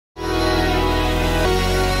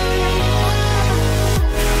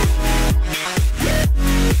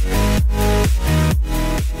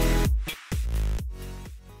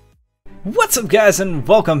What's up, guys, and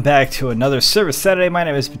welcome back to another Service Saturday. My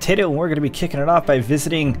name is Potato, and we're going to be kicking it off by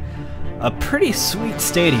visiting a pretty sweet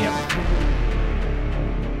stadium.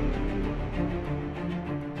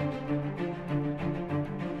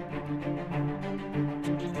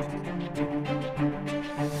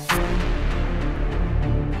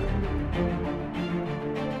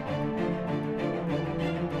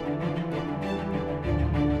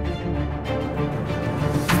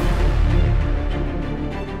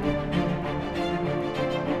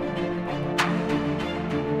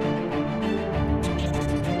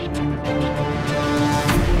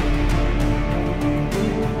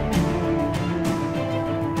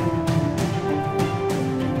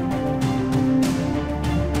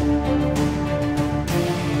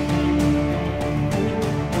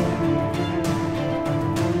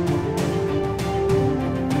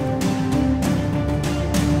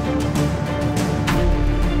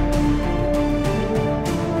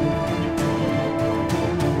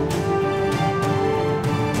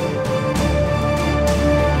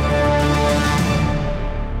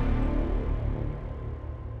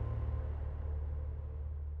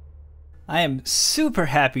 I am super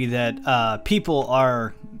happy that people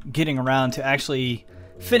are getting around to actually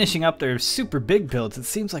finishing up their super big builds. It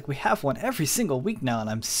seems like we have one every single week now, and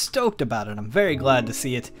I'm stoked about it. I'm very glad to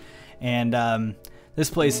see it. And this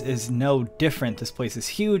place is no different. This place is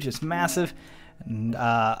huge, it's massive, and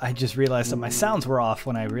I just realized that my sounds were off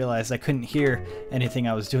when I realized I couldn't hear anything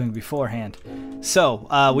I was doing beforehand.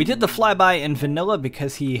 So we did the flyby in vanilla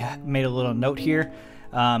because he made a little note here.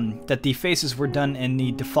 That the faces were done in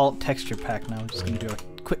the default texture pack. Now I'm just going to do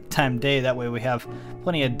a quick time day, that way we have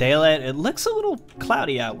plenty of daylight. It looks a little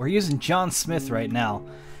cloudy out. We're using John Smith right now,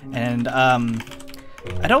 and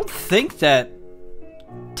I don't think that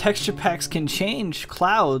texture packs can change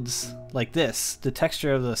clouds like this, the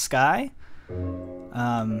texture of the sky.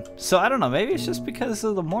 So I don't know, maybe it's just because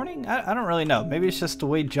of the morning. I don't really know. Maybe it's just the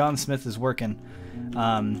way John Smith is working.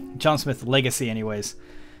 John Smith Legacy anyways.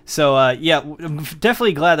 So yeah, I'm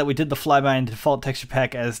definitely glad that we did the flyby in default texture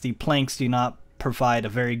pack, as the planks do not provide a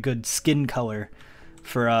very good skin color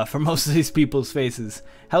for most of these people's faces.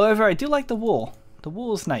 However, I do like the wool. The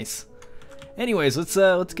wool is nice. Anyways,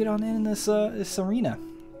 let's get on in this arena.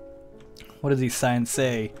 What does these signs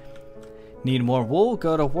say? Need more wool?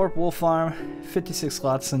 Go to Warp Wool Farm. 56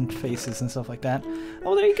 slots and faces and stuff like that.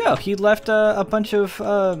 Oh, there you go. He left a bunch of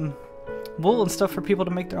wool and stuff for people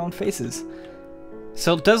to make their own faces.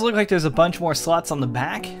 So it does look like there's a bunch more slots on the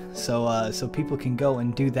back, so so people can go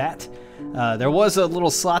and do that. There was a little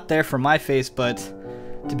slot there for my face, but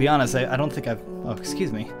to be honest, I don't think I've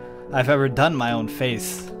I've ever done my own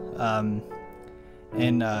face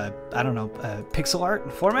in I don't know, pixel art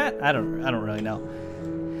format. I don't really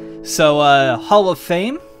know. So Hall of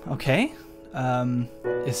Fame, okay.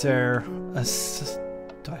 Is there a?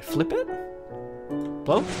 Do I flip it?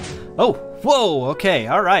 Blow? Oh, whoa! Okay,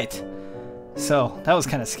 all right. So that was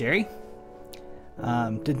kind of scary.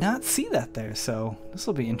 Did not see that there, so this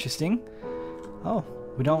will be interesting. Oh,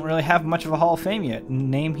 we don't really have much of a Hall of Fame yet.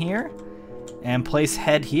 Name here and place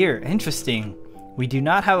head here. Interesting. We do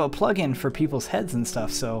not have a plugin for people's heads and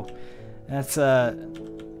stuff, so that's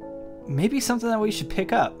maybe something that we should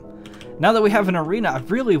pick up. Now that we have an arena, I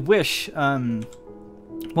really wish. Well,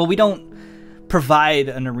 we don't provide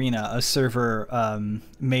an arena, a server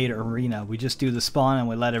made arena. We just do the spawn and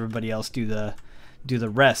we let everybody else do the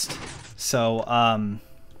rest. So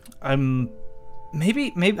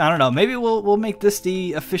maybe I don't know, maybe we'll make this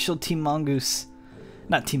the official Team Mongoose,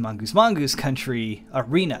 not Team Mongoose, Mongoose Country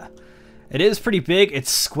arena. It is pretty big. It's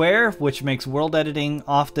square, which makes world editing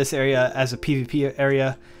off this area as a PvP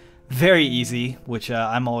area very easy, which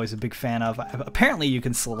I'm always a big fan of. Apparently you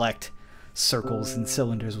can select circles and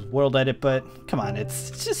cylinders with world edit, but come on,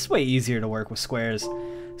 it's just way easier to work with squares.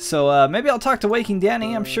 So maybe I'll talk to Waking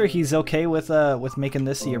Danny. I'm sure he's okay with making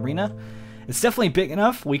this the arena. It's definitely big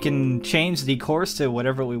enough. We can change the course to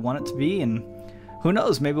whatever we want it to be, and who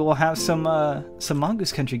knows, maybe we'll have some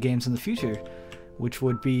Mongoose Country games in the future, which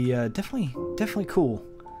would be definitely cool.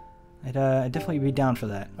 I'd definitely be down for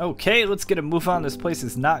that. Okay, let's get a move on. This place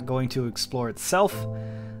is not going to explore itself.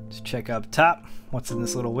 Let's check up top. What's in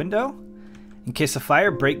this little window? In case of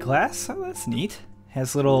fire, break glass. Oh, that's neat.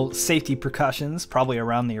 Has little safety precautions, probably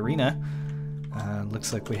around the arena.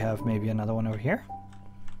 Looks like we have maybe another one over here.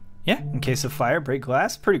 Yeah, in case of fire, break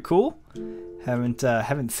glass. Pretty cool.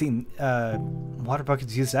 Haven't seen water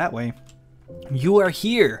buckets used that way. You are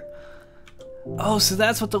here. Oh, so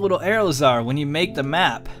that's what the little arrows are when you make the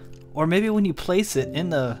map, or maybe when you place it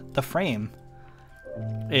in the frame.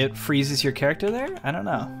 It freezes your character there. I don't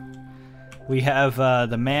know. We have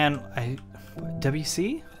the man.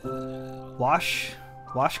 WC?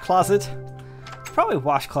 wash closet. It's probably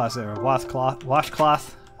wash closet or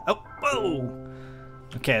washcloth. Oh, whoa!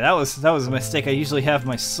 Okay, that was a mistake. I usually have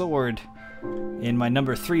my sword in my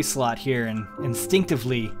number 3 slot here, and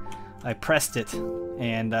instinctively I pressed it,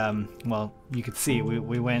 and well, you could see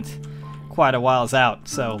we went quite a whiles out.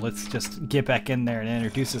 So let's just get back in there and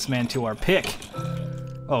introduce this man to our pick.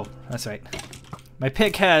 Oh, that's right. My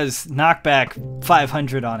pick has knockback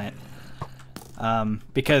 500 on it.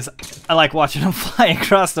 Because I like watching them fly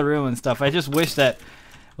across the room and stuff. I just wish that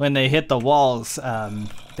when they hit the walls,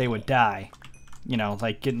 they would die. You know,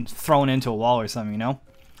 like getting thrown into a wall or something, you know?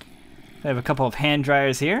 I have a couple of hand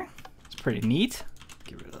dryers here. It's pretty neat.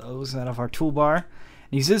 Get rid of those out of our toolbar. And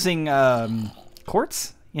he's using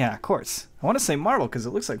quartz? Yeah, quartz. I want to say marble because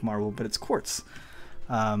it looks like marble, but it's quartz.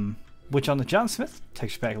 Which on the John Smith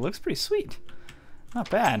texture pack, it looks pretty sweet. Not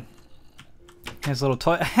bad. He has a little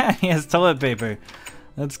toilet. He has toilet paper.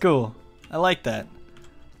 That's cool. I like that.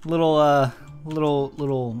 Little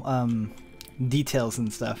details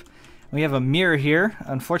and stuff. We have a mirror here.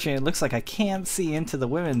 Unfortunately, it looks like I can't see into the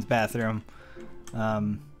women's bathroom.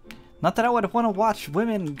 Not that I would want to watch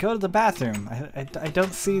women go to the bathroom. I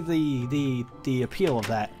don't see the appeal of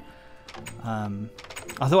that.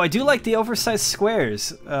 Although I do like the oversized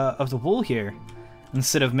squares of the wool here.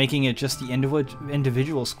 Instead of making it just the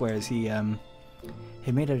individual squares, he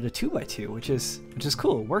made it a 2x2, which is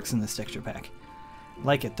cool. It works in this texture pack.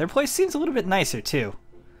 Like it. Their place seems a little bit nicer too.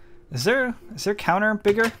 Is their counter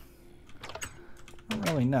bigger? I don't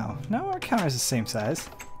really know. No, our counter is the same size.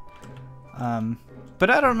 But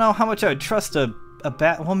I don't know how much I would trust a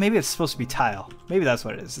well, maybe it's supposed to be tile. Maybe that's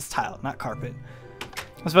what it is. It's tile, not carpet.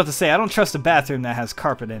 I was about to say I don't trust a bathroom that has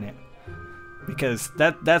carpet in it, because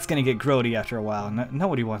that's gonna get grody after a while.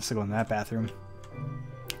 Nobody wants to go in that bathroom.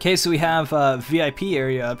 Okay, so we have a VIP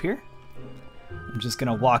area up here. I'm just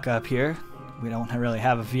gonna walk up here. We don't really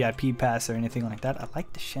have a VIP pass or anything like that. I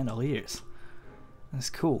like the chandeliers. That's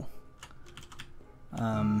cool.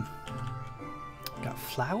 Got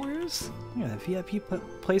flowers. Yeah, the VIP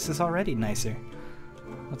place is already nicer.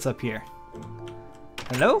 What's up here?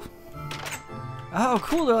 Hello? Oh,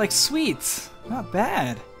 cool. They're like sweets. Not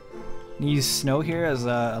bad. You use snow here as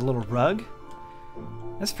a little rug.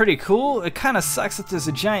 That's pretty cool. It kind of sucks that there's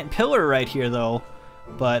a giant pillar right here, though.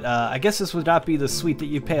 But I guess this would not be the suite that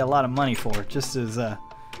you pay a lot of money for. Just as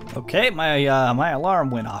okay, my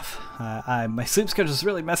alarm went off. My sleep schedule is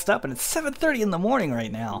really messed up, and it's 7:30 in the morning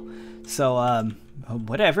right now. So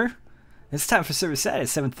whatever. It's time for Service Saturday,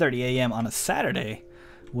 7:30 a.m. on a Saturday,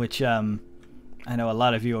 which I know a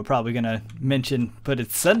lot of you are probably gonna mention, but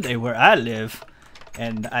it's Sunday where I live.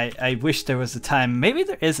 And I wish there was a time. Maybe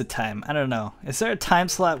there is a time. I don't know. Is there a time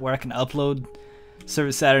slot where I can upload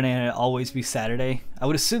Service Saturday and it always be Saturday? I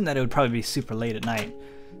would assume that it would probably be super late at night.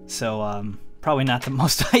 So probably not the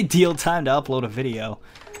most ideal time to upload a video.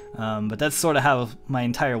 But that's sort of how my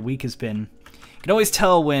entire week has been. You can always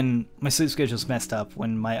tell when my sleep schedule's messed up,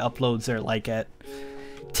 when my uploads are like at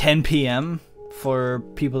 10 p.m. for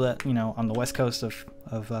people that, you know, on the west coast of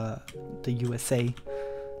the USA.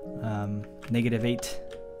 -8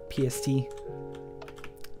 PST.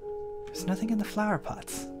 There's nothing in the flower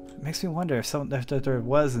pots. It makes me wonder if there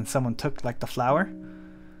was and someone took like the flower.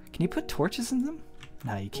 Can you put torches in them?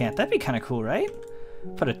 No, you can't. That'd be kind of cool, right?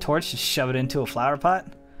 Put a torch, just shove it into a flower pot.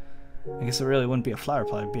 I guess it really wouldn't be a flower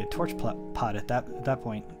pot; it'd be a torch pot at that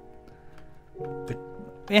point. But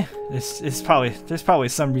yeah, there's probably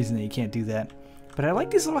some reason that you can't do that. But I like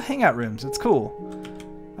these little hangout rooms. It's cool.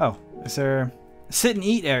 Oh, is there? Sit and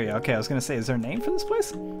eat area. Okay, I was gonna say, is there a name for this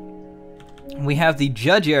place? We have the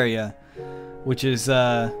judge area, which is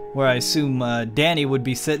where I assume Danny would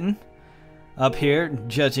be sitting up here,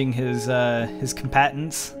 judging his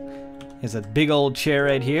combatants. He has a big old chair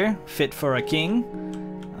right here, fit for a king,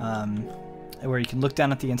 where you can look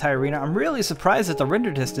down at the entire arena. I'm really surprised that the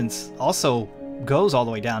render distance also goes all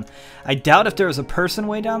the way down. I doubt if there was a person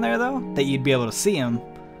way down there though that you'd be able to see him,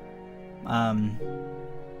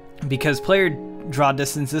 because player draw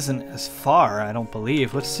distance isn't as far, I don't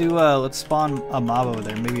believe. Let's spawn a mob over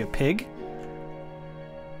there, maybe a pig.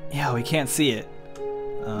 Yeah, we can't see it.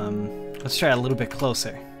 Let's try a little bit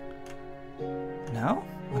closer. No?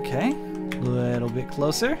 Okay, a little bit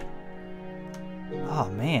closer. Oh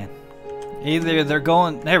man, either they're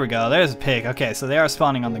going, there we go, there's a pig. Okay, so they are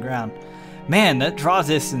spawning on the ground. Man, that draw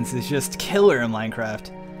distance is just killer in Minecraft.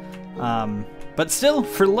 But still,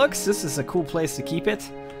 for looks, this is a cool place to keep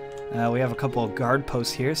it. We have a couple of guard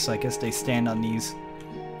posts here, so I guess they stand on these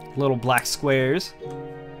little black squares,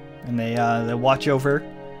 and they watch over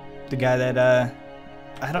the guy that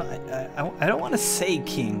I don't want to say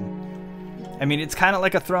king. I mean, it's kind of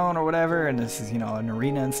like a throne or whatever, and this is, you know, an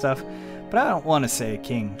arena and stuff. But I don't want to say a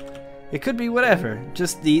king. It could be whatever.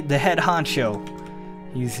 Just the head honcho.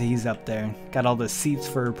 He's up there. Got all the seats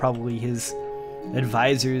for probably his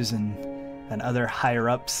advisors and other higher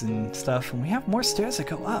ups and stuff. And we have more stairs that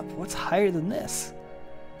go up. What's higher than this?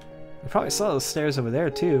 We probably saw those stairs over there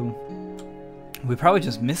too. We probably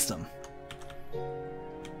just missed them.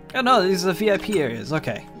 Oh no, these are the VIP areas.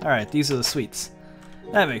 Okay, alright, these are the suites.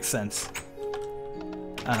 That makes sense.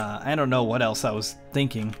 I don't know what else I was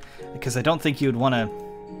thinking, because I don't think you would want to...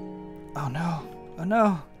 Oh no, oh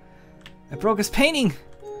no. I broke his painting!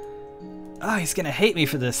 Oh, he's gonna hate me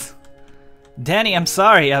for this. Danny, I'm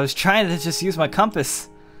sorry. I was trying to just use my compass.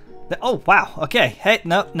 Oh, wow. Okay. Hey,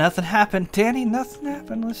 no, nothing happened. Danny, nothing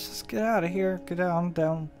happened. Let's just get out of here. Get down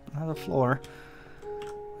on the floor.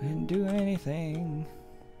 We didn't do anything.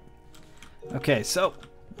 Okay, so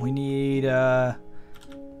we need to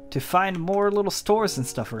find more little stores and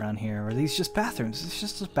stuff around here. Are these just bathrooms? Is this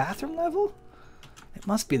just a bathroom level? It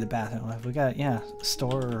must be the bathroom level. We got, yeah,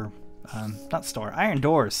 store, not store, iron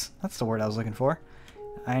doors. That's the word I was looking for.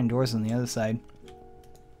 Iron doors on the other side.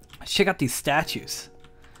 Let's check out these statues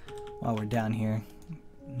while we're down here.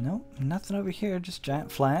 Nope, nothing over here, just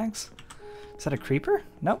giant flags. Is that a creeper?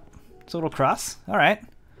 Nope, it's a little cross. Alright.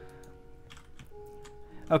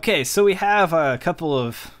 Okay, so we have a couple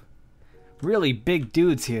of really big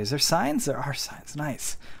dudes here. Is there signs? There are signs.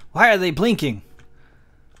 Nice. Why are they blinking?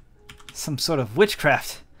 Some sort of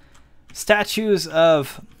witchcraft. Statues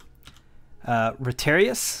of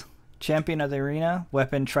Rotarius, champion of the arena,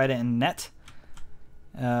 weapon, trident, and net.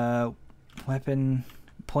 Weapon,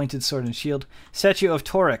 pointed sword and shield. Statue of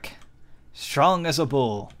Toric, strong as a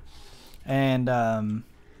bull. And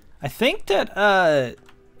I think that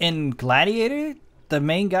in Gladiator, the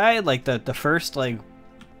main guy, like the first, like,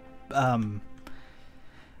 I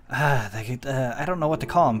don't know what to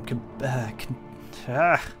call him.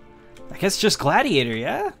 I guess just Gladiator,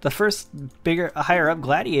 yeah? The first bigger, higher up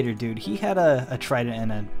Gladiator dude, he had a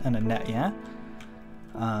trident and a net, yeah?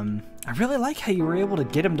 I really like how you were able to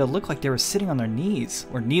get him to look like they were sitting on their knees,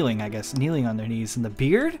 or kneeling, I guess, kneeling on their knees. And the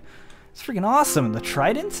beard, it's freaking awesome. The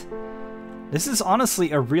trident, this is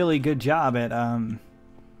honestly a really good job at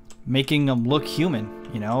making them look human,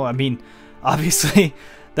 you know? I mean, obviously,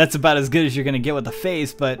 that's about as good as you're gonna get with the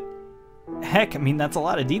face, but heck, I mean, that's a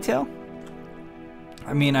lot of detail.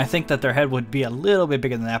 I mean, I think that their head would be a little bit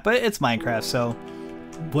bigger than that, but it's Minecraft, so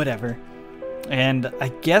whatever. And I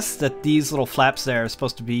guess that these little flaps there are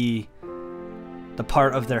supposed to be the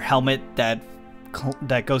part of their helmet that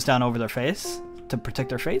goes down over their face to protect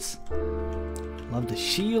their face. Love the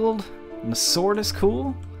shield, and the sword is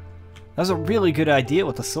cool. That was a really good idea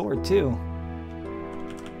with the sword too.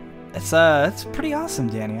 It's pretty awesome,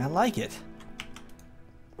 Danny. I like it.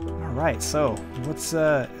 Alright, so what's is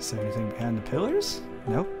there anything behind the pillars?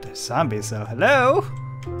 Nope, there's zombies though. Hello?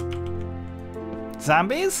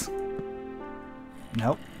 Zombies?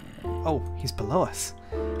 Nope. Oh, he's below us.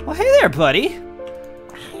 Well, hey there, buddy.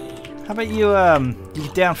 How about you you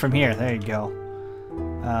get down from here? There you go.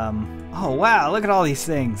 Oh wow, look at all these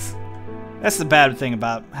things. That's the bad thing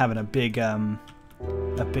about having a big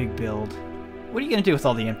build. What are you gonna do with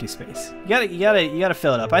all the empty space? You gotta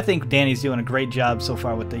fill it up. I think Danny's doing a great job so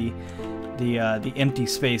far with the empty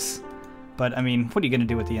space. But I mean, what are you gonna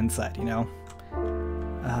do with the inside? You know,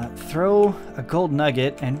 throw a gold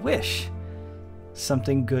nugget and wish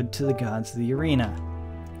something good to the gods of the arena.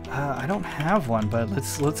 I don't have one, but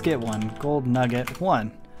let's get one. Gold nugget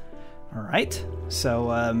 1. All right. So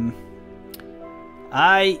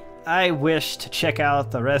I wish to check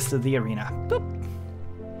out the rest of the arena. Boop.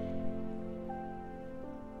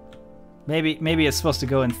 Maybe it's supposed to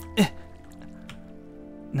go in.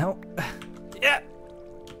 No. Yeah.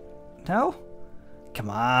 No. Come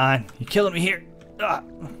on. You're killing me here.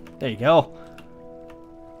 There you go.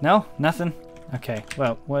 No, nothing. Okay.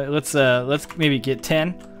 Well, let's maybe get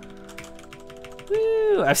 10.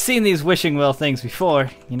 Woo! I've seen these wishing well things before.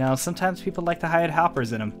 You know, sometimes people like to hide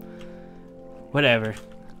hoppers in them. Whatever.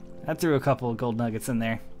 I threw a couple of gold nuggets in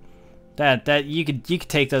there. That you could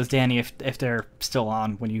take those, Danny, if they're still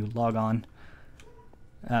on when you log on.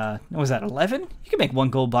 What was that, 11? You can make 1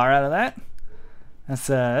 gold bar out of that.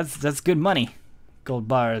 That's good money. Gold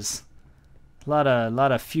bars. A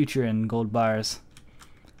lot of future in gold bars.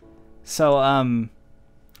 So I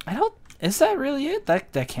don't. Is that really it?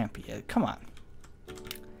 That can't be it. Come on.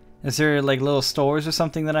 Is there like little stores or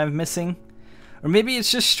something that I'm missing? Or maybe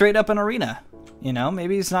it's just straight up an arena. You know,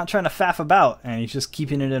 maybe he's not trying to faff about and he's just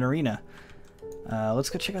keeping it an arena. Let's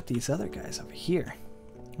go check out these other guys over here.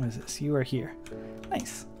 What is this? You are here.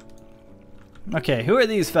 Nice. Okay, who are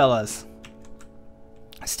these fellas?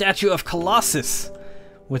 Statue of Colossus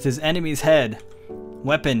with his enemy's head.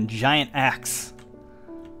 Weapon, giant axe.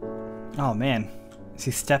 Oh man, is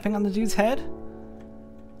he stepping on the dude's head?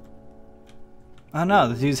 Oh no,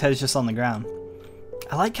 the dude's head's just on the ground.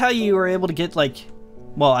 I like how you were able to get like,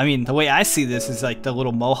 well, I mean, the way I see this is like the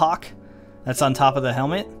little mohawk that's on top of the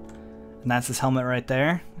helmet. And that's his helmet right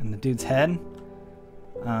there, and the dude's head.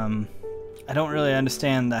 I don't really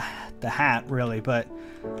understand the hat really, but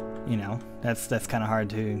you know, that's kind of hard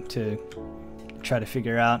to try to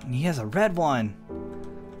figure out. And he has a red one.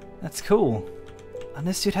 That's cool. And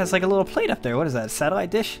this dude has like a little plate up there. What is that? A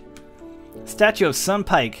satellite dish? Statue of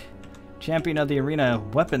Sunpike, champion of the arena,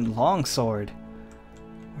 weapon longsword.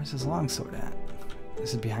 Where's his longsword at?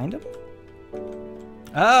 Is it behind him?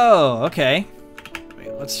 Oh, okay.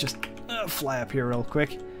 Wait, let's just fly up here real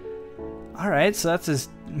quick. Alright, so that's his...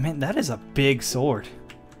 Man, that is a big sword.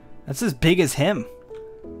 That's as big as him.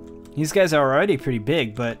 These guys are already pretty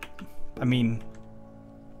big, but... I mean...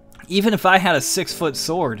 Even if I had a 6-foot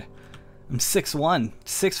sword... I'm 6'1".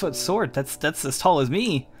 6-foot sword, that's as tall as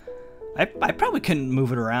me. I probably couldn't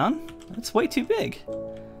move it around. That's way too big.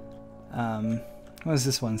 What does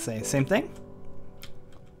this one say? Same thing?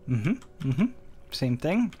 Same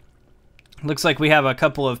thing. Looks like we have a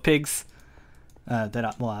couple of pigs.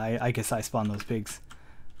 I guess I spawned those pigs.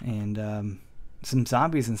 And some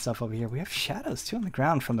zombies and stuff over here. We have shadows too on the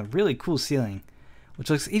ground from the really cool ceiling, which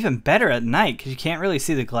looks even better at night because you can't really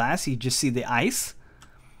see the glass. You just see the ice.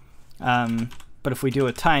 But if we do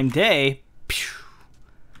a time day,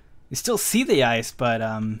 you still see the ice. But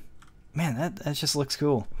man, that just looks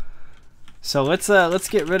cool. So let's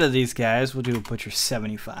get rid of these guys. We'll do a butcher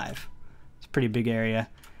 75. It's a pretty big area.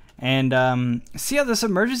 And see how this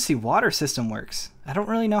emergency water system works. I don't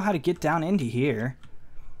really know how to get down into here.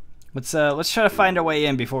 Let's try to find our way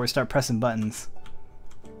in before we start pressing buttons.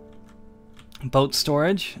 Boat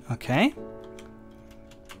storage, okay.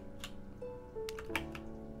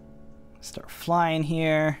 Start flying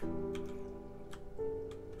here.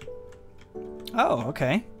 Oh,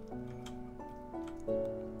 okay.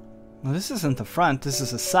 Well, this isn't the front, this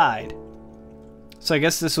is the side. So I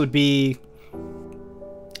guess this would be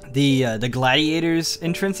the gladiators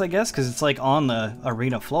entrance, I guess, because it's like on the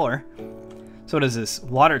arena floor. So what is this?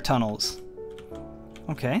 Water tunnels.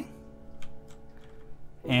 Okay.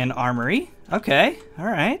 And armory. Okay. All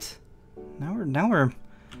right. Now we're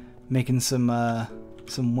making some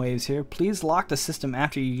waves here. Please lock the system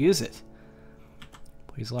after you use it.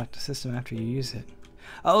 Please lock the system after you use it.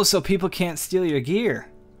 Oh, so people can't steal your gear.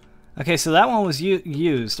 Okay, so that one was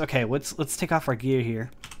used. Okay, let's take off our gear here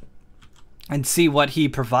and see what he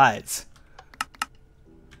provides.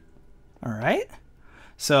 All right.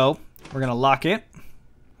 So we're gonna lock it.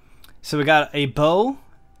 So we got a bow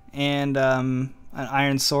and an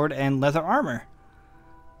iron sword and leather armor.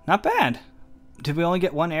 Not bad. Did we only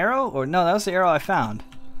get one arrow? Or no, that was the arrow I found.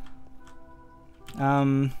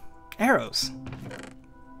 Arrows.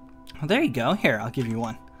 Well, there you go. Here, I'll give you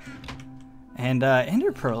one. And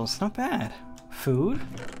ender pearls, not bad. Food.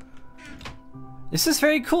 This is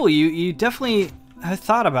very cool. You definitely have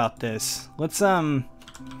thought about this. Let's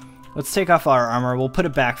take off our armor. We'll put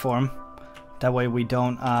it back for him. That way we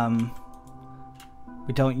don't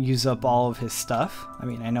use up all of his stuff. I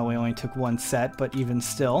mean, I know we only took one set, but even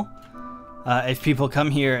still, if people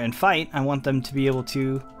come here and fight, I want them to be able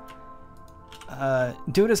to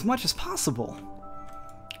do it as much as possible.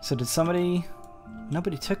 So did somebody...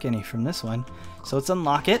 Nobody took any from this one. So let's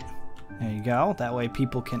unlock it. There you go. That way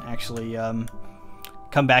people can actually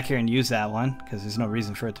come back here and use that one, because there's no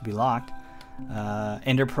reason for it to be locked.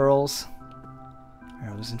 Ender pearls,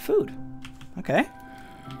 arrows, and food. Okay.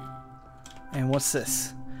 And what's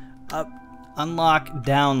this? Up, unlock,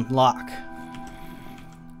 down, lock.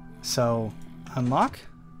 So, unlock.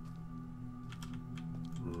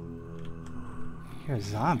 Here's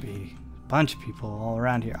a zombie. Bunch of people all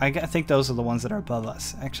around here. I think those are the ones that are above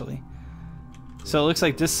us, actually. So it looks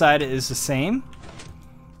like this side is the same.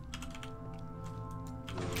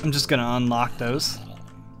 I'm just gonna unlock those.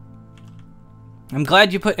 I'm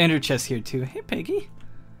glad you put ender chests here too. Hey, Piggy.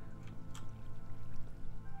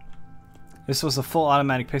 This was a full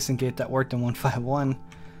automatic piston gate that worked in 151,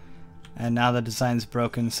 and now the design's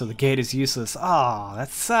broken, so the gate is useless. Oh, that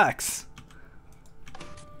sucks.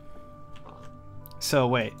 So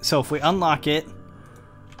wait, so if we unlock it,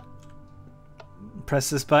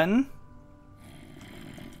 press this button.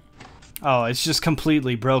 Oh, it's just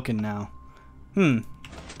completely broken now.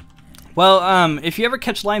 Well, if you ever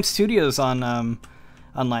catch Lime Studios on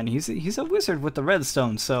online, he's a wizard with the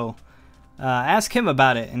redstone, so ask him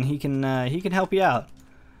about it, and he can help you out.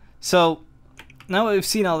 So now that we've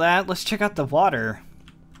seen all that, let's check out the water.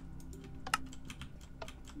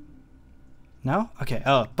 No? Okay.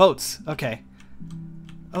 Oh, boats. Okay.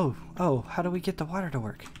 Oh, how do we get the water to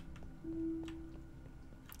work?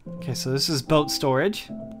 Okay, so this is boat storage.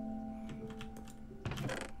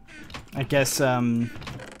 I guess,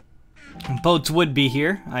 boats would be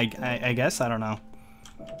here, I guess. I don't know.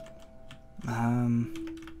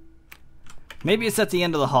 Maybe it's at the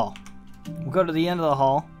end of the hall. We'll go to the end of the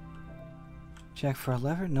hall. Check for a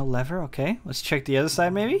lever. No lever. Okay, let's check the other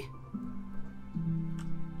side maybe.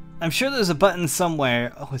 I'm sure there's a button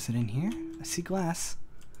somewhere. Oh, is it in here? I see glass.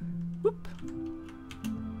 Whoop.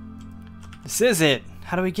 This is it.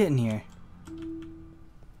 How do we get in here?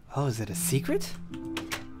 Oh, is it a secret?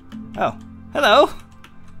 Oh, hello.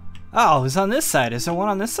 Oh, it was on this side. Is there one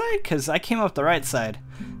on this side? Because I came up the right side.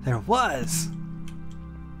 There was.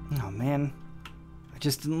 Oh, man. I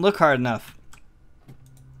just didn't look hard enough.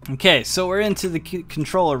 Okay, so we're into the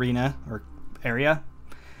control arena, or area.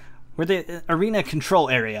 We're the arena control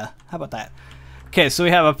area. How about that? Okay, so we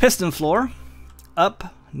have a piston floor.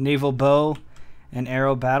 Up, naval bow and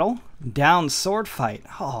arrow battle. Down, sword fight.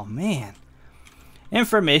 Oh, man.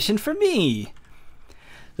 Information for me.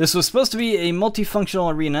 This was supposed to be a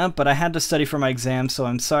multifunctional arena, but I had to study for my exam, so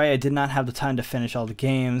I'm sorry I did not have the time to finish all the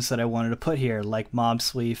games that I wanted to put here, like Mob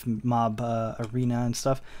Sleeve, Mob Arena, and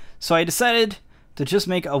stuff. So I decided to just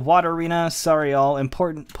make a water arena. Sorry, all.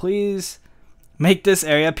 Important, please make this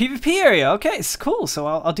area a PvP area. Okay, it's cool. So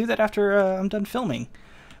I'll do that after I'm done filming.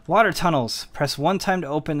 Water tunnels. Press 1 time to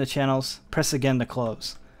open the channels. Press again to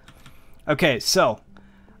close. Okay, so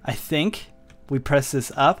I think we press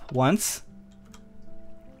this up once.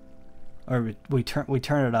 Or we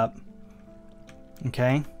turn it up.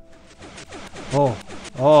 Okay.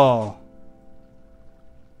 Oh.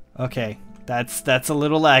 Okay, that's a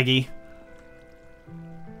little laggy.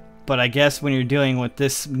 But I guess when you're dealing with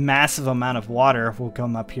this massive amount of water, we'll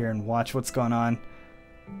come up here and watch what's going on.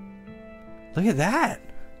 Look at that.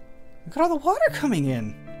 Look at all the water coming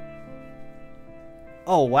in.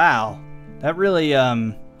 Oh, wow. That really,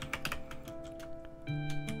 wow,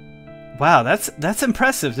 that's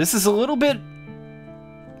impressive. This is a little bit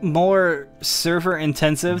more server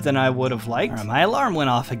intensive than I would have liked. Right, my alarm went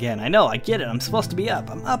off again. I know, I get it. I'm supposed to be up.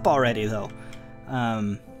 I'm up already, though.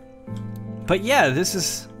 But yeah, this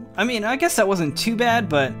is... I mean, I guess that wasn't too bad,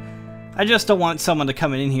 but I just don't want someone to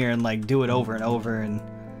come in here and, like, do it over and over and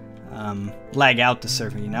lag out the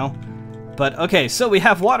server, you know? But, okay, so we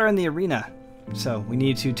have water in the arena. So we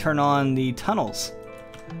need to turn on the tunnels.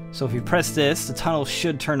 So if you press this, the tunnels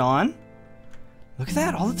should turn on. Look at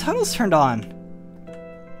that, all the tunnels turned on.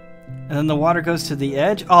 And then the water goes to the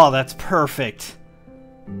edge. Oh, that's perfect.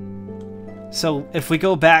 So if we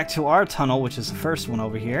go back to our tunnel, which is the first one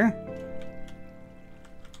over here,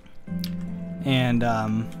 and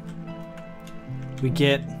we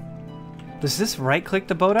get... Does this right-click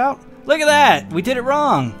the boat out? Look at that! We did it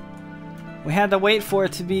wrong! We had to wait for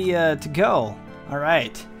it to be to go. All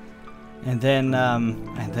right, and then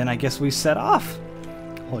I guess we set off.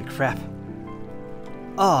 Holy crap!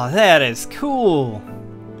 Oh, that is cool.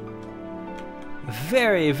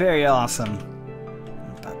 Very, very awesome.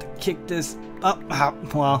 I'm about to kick this up.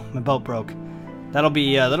 Well, my boat broke. That'll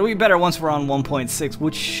be better once we're on 1.6,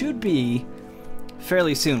 which should be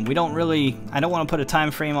fairly soon. We don't really. I don't want to put a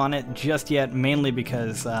time frame on it just yet, mainly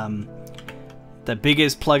because the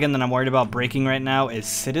biggest plugin that I'm worried about breaking right now is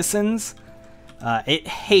Citizens. It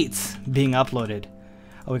hates being uploaded.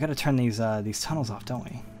 Oh, we got to turn these tunnels off, don't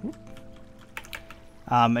we?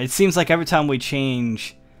 It seems like every time we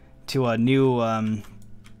change to a new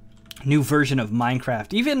version of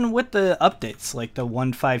Minecraft, even with the updates like the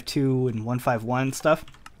 1.52 and 1.51 stuff,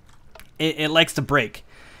 it likes to break.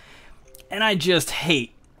 And I just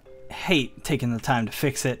hate taking the time to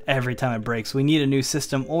fix it every time it breaks. We need a new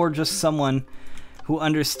system, or just someone who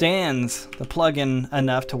understands the plugin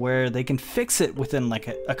enough to where they can fix it within like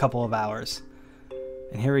a couple of hours.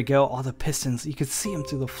 And here we go, all the pistons, you can see them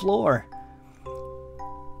through the floor.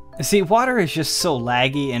 You see, water is just so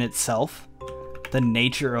laggy in itself. The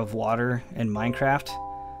nature of water in Minecraft.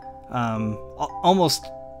 Almost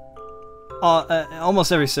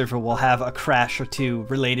every server will have a crash or two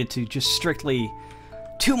related to just strictly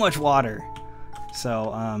too much water.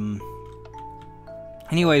 So,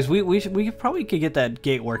 anyways, we probably could get that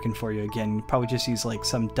gate working for you again. You'd probably just use like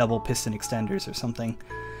some double piston extenders or something.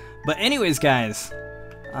 But anyways, guys,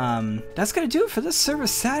 that's gonna do it for this server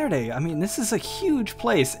Saturday. I mean, this is a huge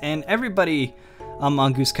place, and everybody on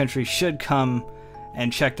Mongoose Country should come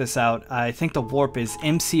and check this out. I think the warp is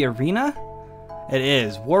MC Arena. It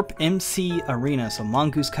is Warp MC Arena, so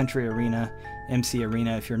Mongoose Country Arena, MC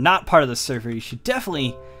Arena. If you're not part of the server, you should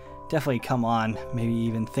definitely come on. Maybe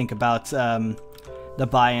even think about the the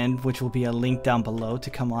buy-in, which will be a link down below to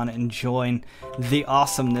come on and join the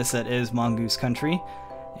awesomeness that is Mongoose Country.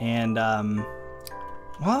 And,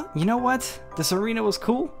 well, you know what? This arena was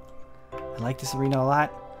cool. I like this arena a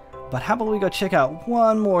lot. But how about we go check out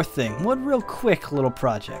one more thing, one real quick little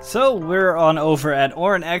project. So we're on over at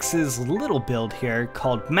Orin X's little build here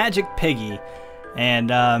called Magic Piggy.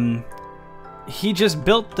 And, he just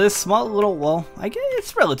built this small little, well, I guess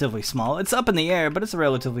it's relatively small. It's up in the air, but it's a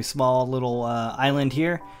relatively small little island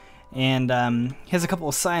here. And he has a couple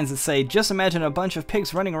of signs that say, just imagine a bunch of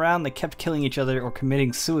pigs running around that kept killing each other or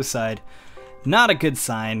committing suicide. Not a good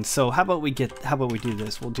sign. So how about we do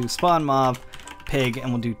this? We'll do spawn mob, pig,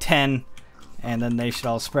 and we'll do 10. And then they should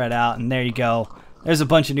all spread out. And there you go. There's a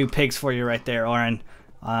bunch of new pigs for you right there, Orin.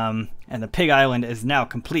 And the pig island is now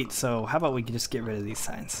complete. So how about we just get rid of these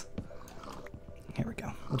signs? Here we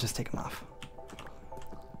go. We'll just take them off.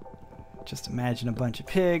 Just imagine a bunch of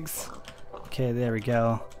pigs. Okay, there we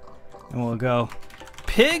go. And we'll go,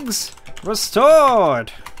 pigs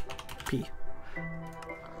restored. P.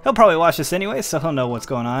 He'll probably watch this anyway, so he'll know what's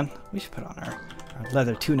going on. We should put on our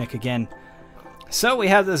leather tunic again. So we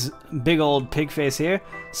have this big old pig face here.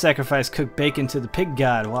 Sacrifice cooked bacon to the pig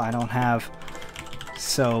god. Well, I don't have.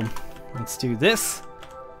 So let's do this.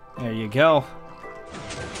 There you go.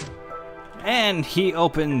 And he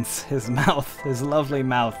opens his mouth, his lovely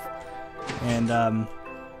mouth. And,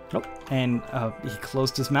 he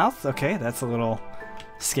closed his mouth. Okay, that's a little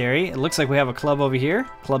scary. It looks like we have a club over here.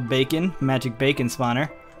 Club Bacon, Magic Bacon Spawner.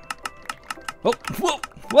 Oh, whoa,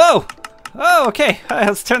 whoa! Oh, okay,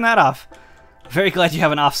 let's turn that off. Very glad you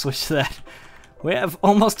have an off switch to that. We have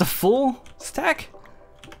almost a full stack?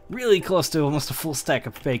 Really close to almost a full stack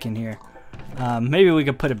of bacon here. Maybe we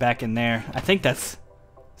could put it back in there. I think that's...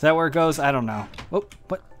 Is that where it goes? I don't know. Oh,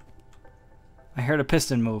 what? I heard a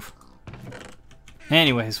piston move.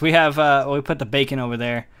 Anyways, we have we put the bacon over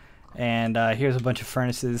there, and here's a bunch of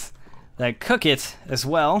furnaces that cook it as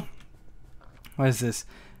well. What is this?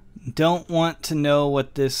 Don't want to know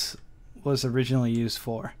what this was originally used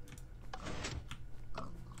for.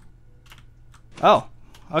 Oh,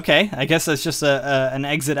 okay. I guess that's just an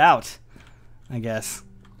exit out. I guess.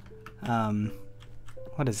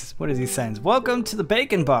 What is this? What are these signs? Welcome to the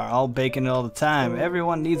bacon bar. All bacon all the time.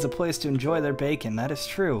 Everyone needs a place to enjoy their bacon. That is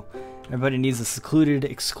true. Everybody needs a secluded,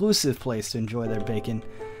 exclusive place to enjoy their bacon.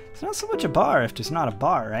 It's not so much a bar if there's not a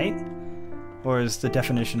bar, right? Or is the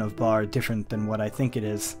definition of bar different than what I think it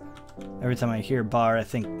is? Every time I hear bar, I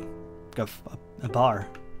think of a bar,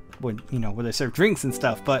 where, you know, where they serve drinks and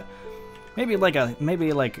stuff. But maybe like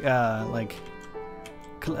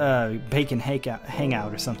bacon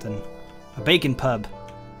hangout or something. A bacon pub.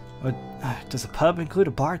 Or, does a pub include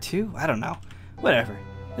a bar too? I don't know. Whatever.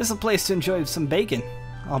 This is a place to enjoy some bacon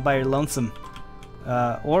all by your lonesome.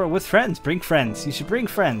 Or with friends. Bring friends. You should bring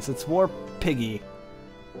friends. It's War Piggy,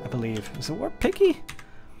 I believe. Is it War Piggy?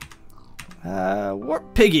 War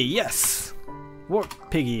Piggy, yes. War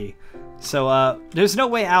Piggy. So, there's no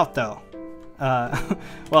way out though.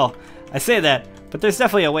 Well, I say that, but there's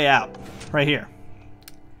definitely a way out. Right here.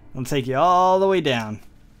 It'll take you all the way down.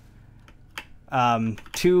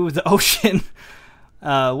 To the ocean,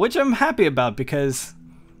 which I'm happy about because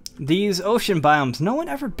these ocean biomes, no one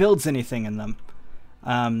ever builds anything in them.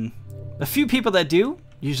 The few people that do,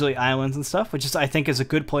 usually islands and stuff, which is I think is a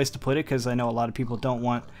good place to put it because I know a lot of people don't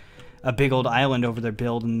want a big old island over their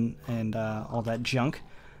build and all that junk.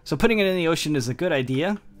 So putting it in the ocean is a good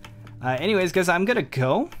idea. Anyways, guys, I'm gonna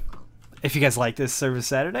go. If you guys like this Service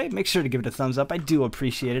Saturday, make sure to give it a thumbs up. I do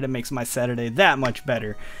appreciate it. It makes my Saturday that much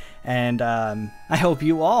better. And I hope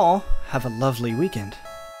you all have a lovely weekend.